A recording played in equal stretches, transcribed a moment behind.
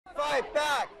Fight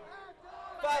back!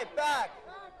 Fight back!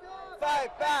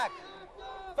 Fight back!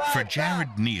 Fight For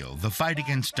Jared Neal, the fight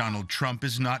against Donald Trump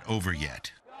is not over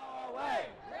yet. Go away!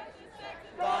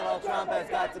 Donald Trump has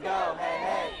got to go, hey,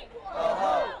 hey! Ho,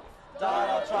 ho!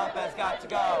 Donald Trump has got to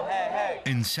go, hey,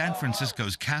 hey! In San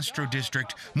Francisco's Castro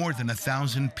district, more than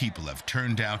 1,000 people have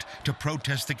turned out to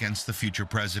protest against the future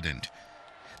president.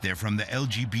 They're from the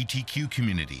LGBTQ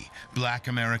community, Black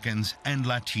Americans, and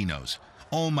Latinos,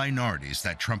 all minorities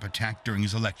that Trump attacked during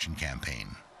his election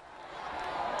campaign.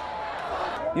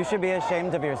 You should be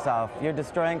ashamed of yourself. You're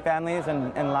destroying families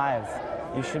and lives.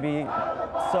 You should be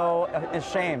so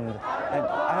ashamed. And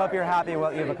I hope you're happy with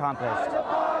what you've accomplished.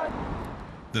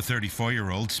 The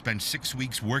 34-year-old spent 6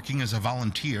 weeks working as a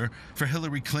volunteer for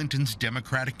Hillary Clinton's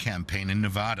Democratic campaign in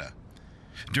Nevada.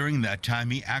 During that time,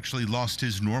 he actually lost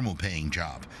his normal-paying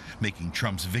job, making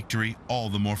Trump's victory all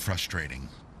the more frustrating.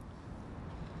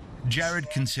 Jared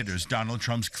considers Donald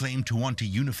Trump's claim to want to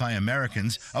unify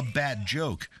Americans a bad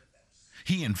joke.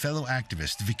 He and fellow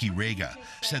activist Vicky Rega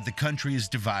said the country is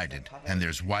divided and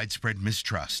there's widespread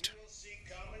mistrust.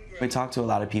 We talked to a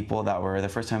lot of people that were the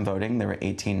first time voting. They were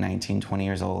 18, 19, 20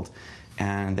 years old,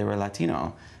 and they were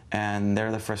Latino. And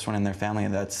they're the first one in their family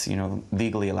that's,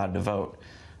 legally allowed to vote.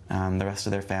 The rest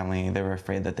of their family, they were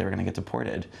afraid that they were going to get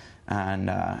deported.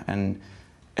 And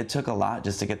it took a lot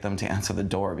just to get them to answer the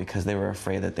door because they were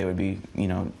afraid that they would be,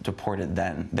 deported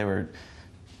then.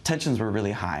 Tensions were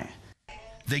really high.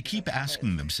 They keep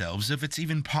asking themselves if it's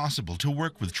even possible to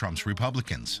work with Trump's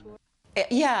Republicans.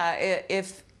 Yeah,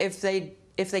 if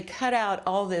they cut out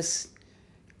all this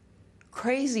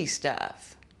crazy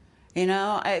stuff,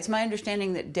 it's my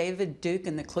understanding that David Duke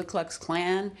and the Ku Klux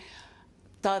Klan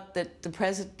thought that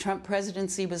the Trump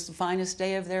presidency was the finest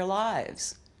day of their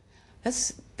lives.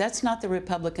 That's not the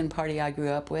Republican Party I grew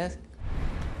up with.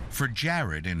 For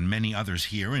Jared and many others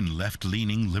here in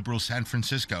left-leaning liberal San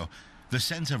Francisco, the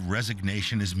sense of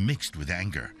resignation is mixed with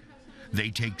anger. They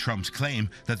take Trump's claim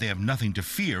that they have nothing to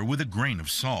fear with a grain of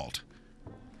salt.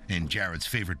 In Jared's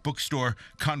favorite bookstore,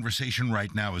 conversation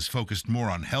right now is focused more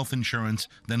on health insurance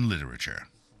than literature.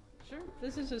 Sure,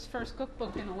 this is his first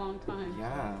cookbook in a long time.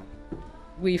 Yeah.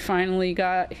 We finally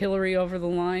got Hillary over the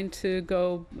line to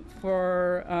go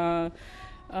for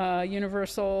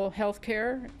universal health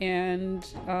care, and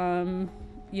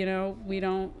we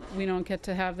don't get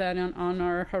to have that on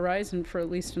our horizon for at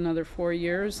least another 4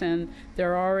 years, and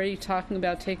they're already talking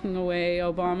about taking away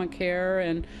Obamacare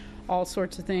and all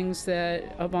sorts of things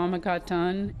that Obama got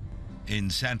done.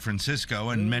 In San Francisco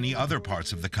and many other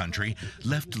parts of the country,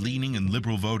 left-leaning and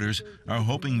liberal voters are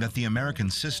hoping that the American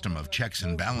system of checks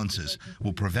and balances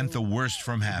will prevent the worst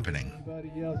from happening.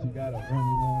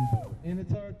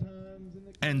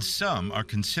 And some are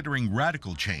considering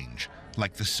radical change,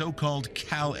 like the so-called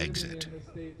Cal exit.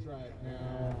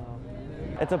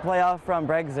 It's a playoff from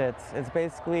Brexit. It's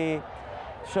basically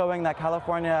showing that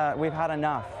California, we've had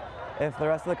enough. If the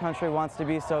rest of the country wants to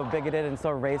be so bigoted and so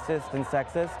racist and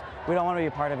sexist, we don't want to be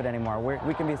a part of it anymore.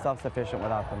 We can be self-sufficient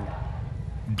without them.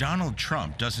 Donald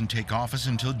Trump doesn't take office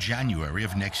until January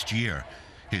of next year.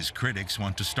 His critics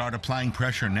want to start applying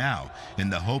pressure now in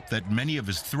the hope that many of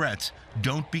his threats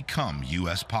don't become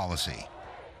U.S. policy.